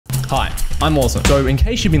Hi, I'm Lawson. So in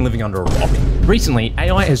case you've been living under a rock, recently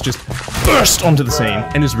AI has just burst onto the scene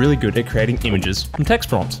and is really good at creating images from text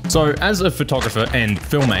prompts. So as a photographer and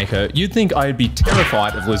filmmaker, you'd think I'd be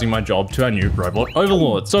terrified of losing my job to our new robot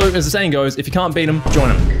overlords. So as the saying goes, if you can't beat them, join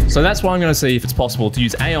them. So that's why I'm going to see if it's possible to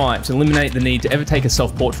use AI to eliminate the need to ever take a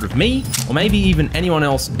self-portrait of me, or maybe even anyone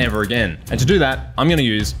else ever again. And to do that, I'm going to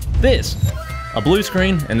use this, a blue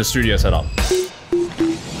screen and a studio setup.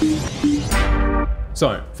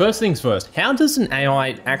 So, first things first, how does an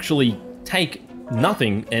AI actually take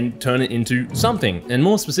nothing and turn it into something? And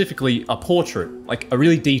more specifically, a portrait, like a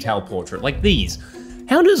really detailed portrait, like these.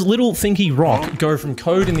 How does little thinky rock go from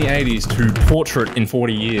code in the 80s to portrait in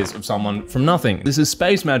 40 years of someone from nothing? This is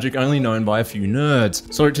space magic only known by a few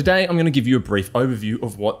nerds. So today I'm going to give you a brief overview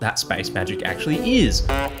of what that space magic actually is.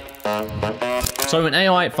 So an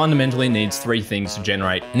AI fundamentally needs three things to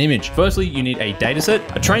generate an image. Firstly, you need a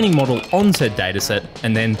dataset, a training model on said dataset,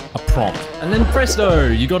 and then a prompt. And then presto,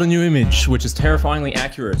 you got a new image, which is terrifyingly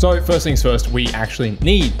accurate. So first things first, we actually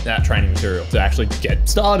need that training material to actually get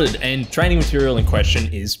started. And training material in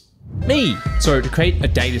question is me. So to create a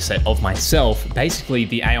data set of myself, basically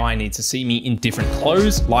the AI needs to see me in different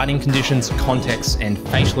clothes, lighting conditions, contexts, and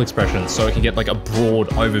facial expressions so it can get like a broad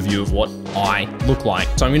overview of what I look like.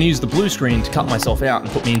 So I'm going to use the blue screen to cut myself out and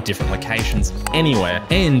put me in different locations anywhere.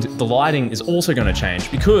 And the lighting is also going to change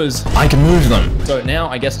because I can move them. So now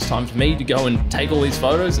I guess it's time for me to go and take all these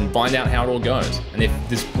photos and find out how it all goes. And if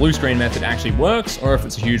this blue screen method actually works or if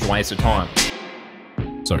it's a huge waste of time.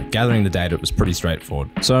 So gathering the data was pretty straightforward.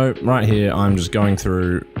 So right here, I'm just going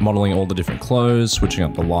through modeling all the different clothes, switching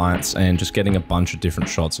up the lights, and just getting a bunch of different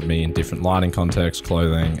shots of me in different lighting contexts,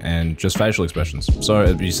 clothing, and just facial expressions. So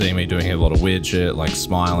you see me doing a lot of weird shit, like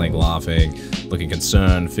smiling, laughing, looking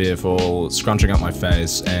concerned, fearful, scrunching up my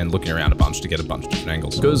face, and looking around a bunch to get a bunch of different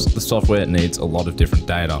angles. Because the software needs a lot of different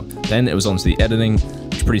data. Then it was onto the editing,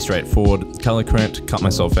 which is pretty straightforward. Color correct, cut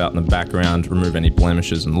myself out in the background, remove any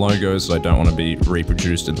blemishes and logos so I don't want to be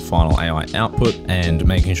reproduced in the final AI output, and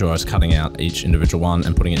making sure I was cutting out each individual one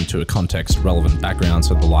and putting it into a context relevant background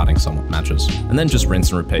so the lighting somewhat matches. And then just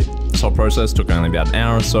rinse and repeat. This whole process took only about an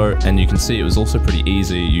hour or so, and you can see it was also pretty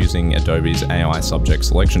easy using Adobe's AI subject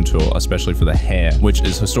selection tool, especially for the hair, which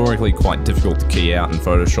is historically quite difficult to key out in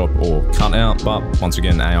Photoshop or cut out, but once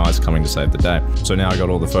again, AI is coming to save the day. So now I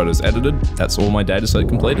got all the photos edited, that's all my dataset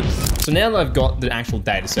completed. So now that I've got the actual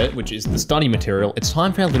dataset, which is the study material, it's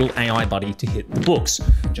time for our little AI buddy to hit the books.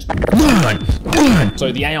 Just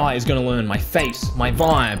so the AI is going to learn my face, my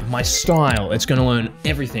vibe, my style. It's going to learn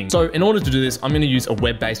everything. So in order to do this, I'm going to use a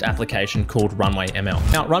web-based application called Runway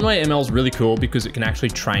ML. Now, Runway ML is really cool because it can actually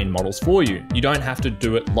train models for you. You don't have to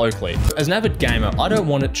do it locally. As an avid gamer, I don't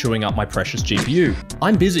want it chewing up my precious GPU.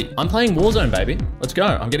 I'm busy. I'm playing Warzone, baby. Let's go.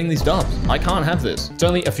 I'm getting these dubs. I can't have this. It's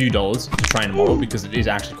only a few dollars to train a model because it is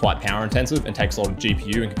actually quite power intensive and takes a lot of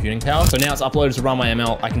GPU and computing power. So now it's uploaded to Runway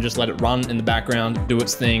ML. I can just let it run in the background, do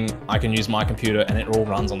its thing. I can use my computer and it all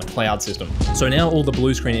runs on the cloud system. So now all the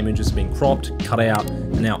blue screen images have been cropped, cut out,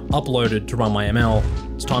 and now uploaded to Runway ML.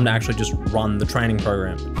 It's time to actually just run the training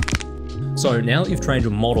program. So now that you've trained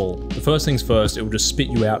your model, the first things first, it will just spit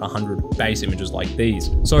you out 100 base images like these.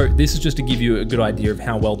 So this is just to give you a good idea of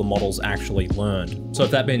how well the model's actually learned. So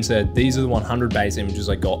with that being said, these are the 100 base images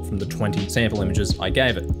I got from the 20 sample images I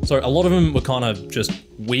gave it. So a lot of them were kind of just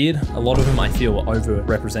weird. A lot of them I feel were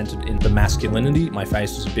overrepresented in the masculinity. My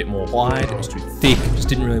face was a bit more wide, it was too thick, it just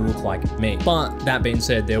didn't really look like me. But that being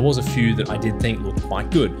said, there was a few that I did think looked quite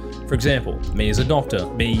good. For example, me as a doctor,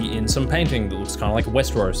 me in some painting that looks kind of like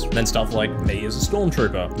Westeros, then stuff like me as a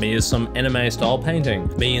stormtrooper, me as some anime style painting,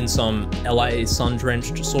 me in some LA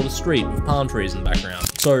sun-drenched sort of street with palm trees in the background.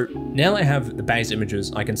 So now I have the base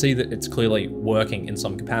images, I can see that it's clearly working in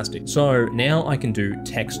some capacity. So now I can do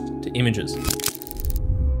text to images.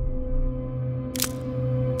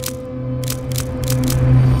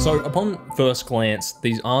 So upon first glance,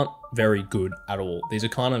 these aren't very good at all. These are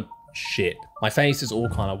kind of shit. My face is all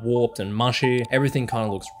kind of warped and mushy. Everything kind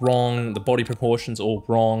of looks wrong. The body proportions all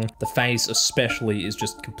wrong. The face especially is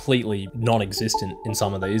just completely non-existent in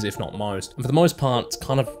some of these, if not most. And for the most part, it's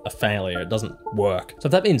kind of a failure. It doesn't work. So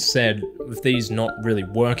that being said, with these not really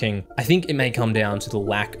working, I think it may come down to the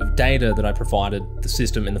lack of data that I provided the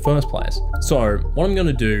system in the first place. So what I'm going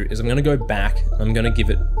to do is I'm going to go back and I'm going to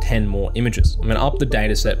give it 10 more images. I'm going to up the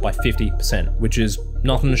data set by 50%, which is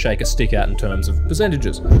nothing to shake a stick at in terms of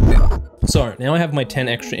percentages. So now I have my 10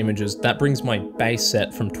 extra images. That brings my base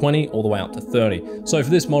set from 20 all the way up to 30. So for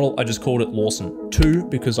this model, I just called it Lawson 2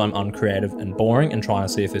 because I'm uncreative and boring and trying to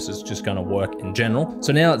see if this is just gonna work in general.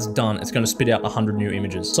 So now it's done, it's gonna spit out 100 new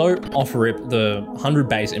images. So off rip, the 100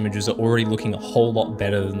 base images are already looking a whole lot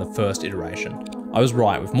better than the first iteration. I was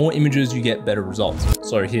right, with more images you get better results.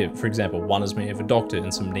 So here, for example, one is me of a doctor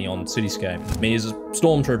in some neon cityscape, me as a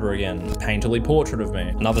stormtrooper again, painterly portrait of me,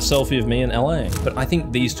 another selfie of me in LA. But I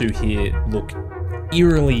think these two here look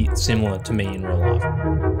eerily similar to me in real life.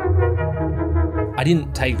 I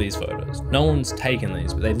didn't take these photos, no one's taken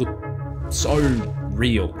these, but they look so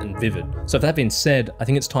real and vivid. So with that being said, I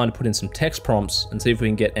think it's time to put in some text prompts and see if we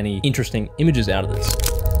can get any interesting images out of this.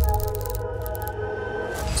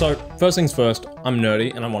 So first things first, I'm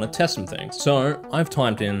nerdy and I want to test some things. So I've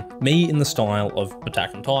typed in me in the style of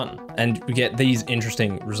Attack on Titan, and we get these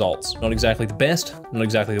interesting results. Not exactly the best, not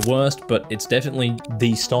exactly the worst, but it's definitely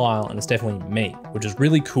the style and it's definitely me, which is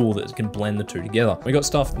really cool that it can blend the two together. We got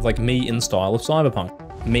stuff like me in the style of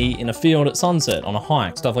Cyberpunk, me in a field at sunset on a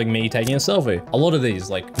hike, stuff like me taking a selfie. A lot of these,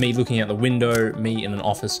 like me looking out the window, me in an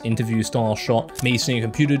office interview style shot, me seeing a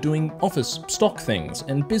computer doing office stock things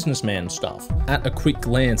and businessman stuff. At a quick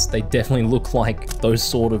glance, they definitely look like those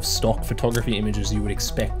sort of stock photography images you would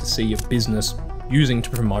expect to see a business using to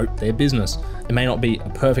promote their business. It may not be a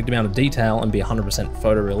perfect amount of detail and be 100%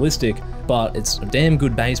 photorealistic, but it's a damn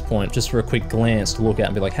good base point just for a quick glance to look at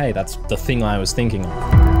and be like, hey, that's the thing I was thinking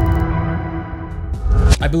of.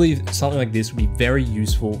 I believe something like this would be very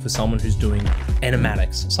useful for someone who's doing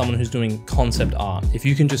animatics, someone who's doing concept art. If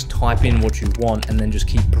you can just type in what you want and then just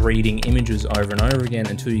keep breeding images over and over again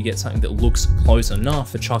until you get something that looks close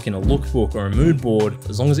enough to chuck in a lookbook or a mood board,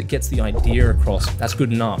 as long as it gets the idea across, that's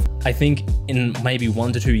good enough. I think in maybe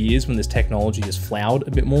 1 to 2 years when this technology has flowered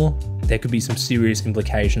a bit more, there could be some serious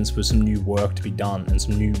implications for some new work to be done and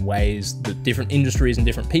some new ways that different industries and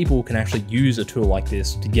different people can actually use a tool like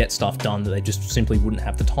this to get stuff done that they just simply wouldn't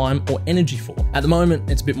have the time or energy for. At the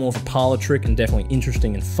moment, it's a bit more of a parlor trick and definitely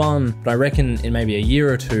interesting and fun, but I reckon in maybe a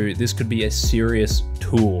year or two, this could be a serious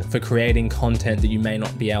tool for creating content that you may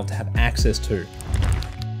not be able to have access to.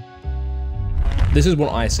 This is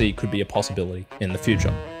what I see could be a possibility in the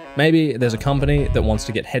future. Maybe there's a company that wants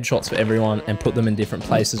to get headshots for everyone and put them in different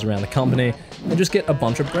places around the company and just get a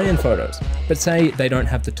bunch of brand photos. But say they don't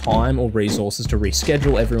have the time or resources to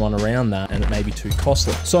reschedule everyone around that and it may be too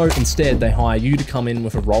costly. So instead they hire you to come in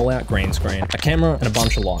with a rollout green screen, a camera and a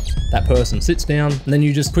bunch of lights. That person sits down and then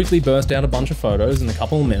you just quickly burst out a bunch of photos in a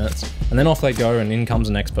couple of minutes and then off they go and in comes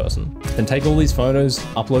the next person. Then take all these photos,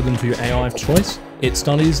 upload them to your AI of choice. It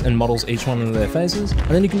studies and models each one of their faces, and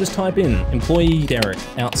then you can just type in employee Derek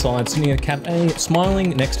outside sitting at Cap A,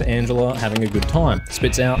 smiling next to Angela, having a good time.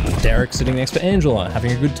 Spits out Derek sitting next to Angela,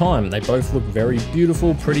 having a good time. They both look very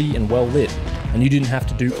beautiful, pretty, and well lit, and you didn't have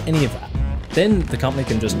to do any of that. Then the company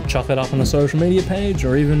can just chuck it up on a social media page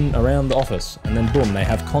or even around the office, and then boom, they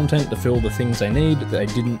have content to fill the things they need that they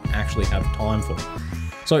didn't actually have time for.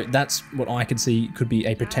 So that's what I could see could be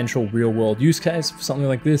a potential real world use case for something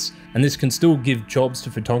like this. And this can still give jobs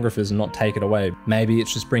to photographers and not take it away. Maybe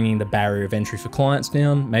it's just bringing the barrier of entry for clients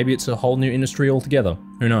down. Maybe it's a whole new industry altogether.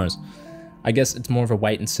 Who knows? I guess it's more of a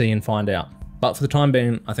wait and see and find out. But for the time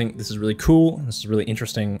being, I think this is really cool. This is really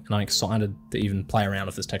interesting and I'm excited to even play around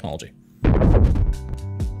with this technology.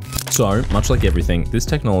 So, much like everything, this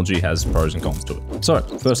technology has pros and cons to it. So,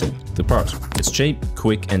 firstly, the pros. It's cheap,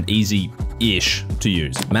 quick, and easy-ish to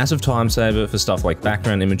use. Massive time saver for stuff like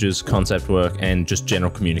background images, concept work, and just general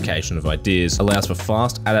communication of ideas. Allows for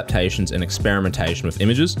fast adaptations and experimentation with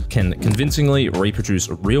images. Can convincingly reproduce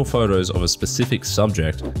real photos of a specific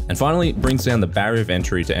subject. And finally, brings down the barrier of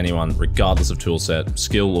entry to anyone, regardless of toolset,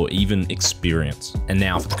 skill, or even experience. And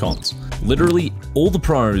now for the cons. Literally all the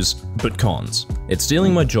pros, but cons. It's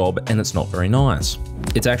stealing my job and it's not very nice.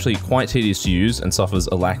 It's actually quite tedious to use and suffers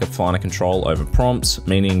a lack of finer control over prompts,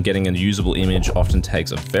 meaning getting a usable image often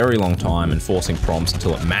takes a very long time and forcing prompts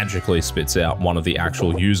until it magically spits out one of the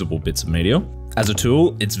actual usable bits of media. As a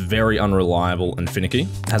tool, it's very unreliable and finicky,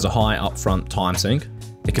 has a high upfront time sink.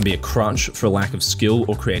 It can be a crutch for lack of skill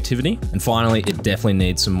or creativity. And finally, it definitely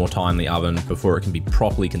needs some more time in the oven before it can be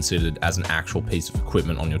properly considered as an actual piece of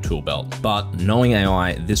equipment on your tool belt. But knowing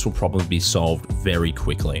AI, this will probably be solved very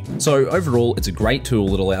quickly. So overall, it's a great tool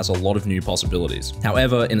that allows a lot of new possibilities.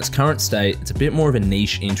 However, in its current state, it's a bit more of a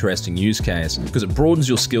niche, interesting use case because it broadens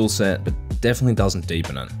your skill set, but definitely doesn't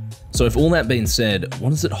deepen it. So if all that being said,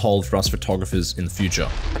 what does it hold for us photographers in the future?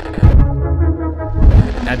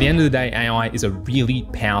 At the end of the day, AI is a really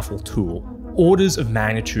powerful tool, orders of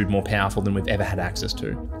magnitude more powerful than we've ever had access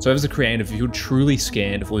to. So as a creative, if you're truly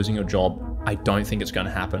scared of losing your job, I don't think it's going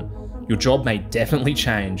to happen. Your job may definitely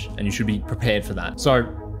change and you should be prepared for that. So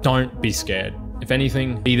don't be scared. If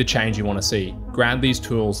anything, be the change you want to see. Grab these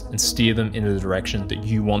tools and steer them in the direction that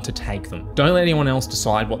you want to take them. Don't let anyone else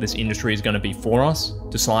decide what this industry is going to be for us.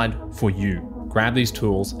 Decide for you. Grab these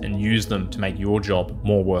tools and use them to make your job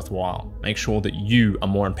more worthwhile. Make sure that you are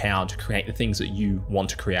more empowered to create the things that you want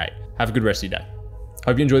to create. Have a good rest of your day.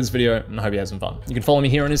 Hope you enjoyed this video and I hope you had some fun. You can follow me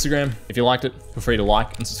here on Instagram. If you liked it, feel free to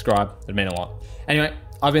like and subscribe. It'd mean a lot. Anyway,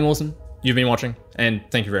 I've been Lawson, you've been watching, and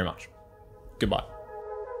thank you very much. Goodbye.